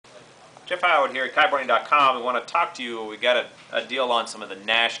Jeff Howard here at Kiteboarding.com. We want to talk to you. We got a deal on some of the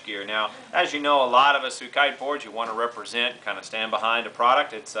Naish gear. Now, as you know, a lot of us who kiteboard, you want to represent, kind of stand behind a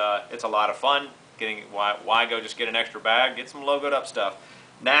product. It's a lot of fun. Why go just get an extra bag? Get some logoed up stuff.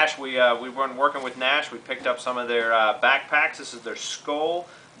 Naish, we've been working with Naish. We picked up some of their backpacks. This is their Skull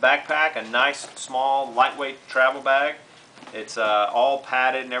backpack, a nice, small, lightweight travel bag. It's all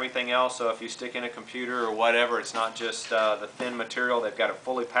padded and everything else, so if you stick in a computer or whatever, it's not just the thin material. They've got it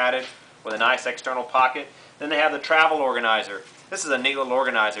fully padded with a nice external pocket. Then they have the travel organizer. This is a neat little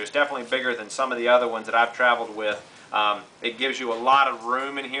organizer. It's definitely bigger than some of the other ones that I've traveled with. It gives you a lot of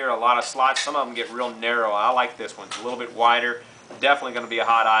room in here, a lot of slots. Some of them get real narrow. I like this one. It's a little bit wider. Definitely going to be a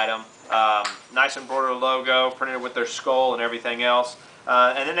hot item. Nice embroidered logo, printed with their skull and everything else.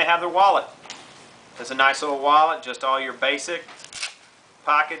 And then they have their wallet. It's a nice little wallet, just all your basic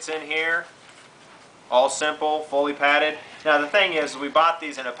pockets in here. All simple, fully padded. Now the thing is, we bought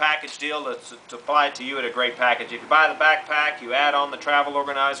these in a package deal to apply it to you at a great package. If you buy the backpack, you add on the travel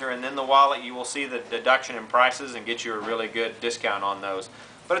organizer and then the wallet, you will see the deduction in prices and get you a really good discount on those.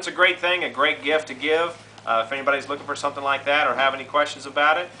 But it's a great thing, a great gift to give. If anybody's looking for something like that or have any questions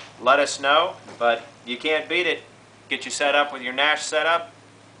about it, let us know. But you can't beat it. Get you set up with your Naish setup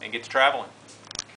and get to traveling.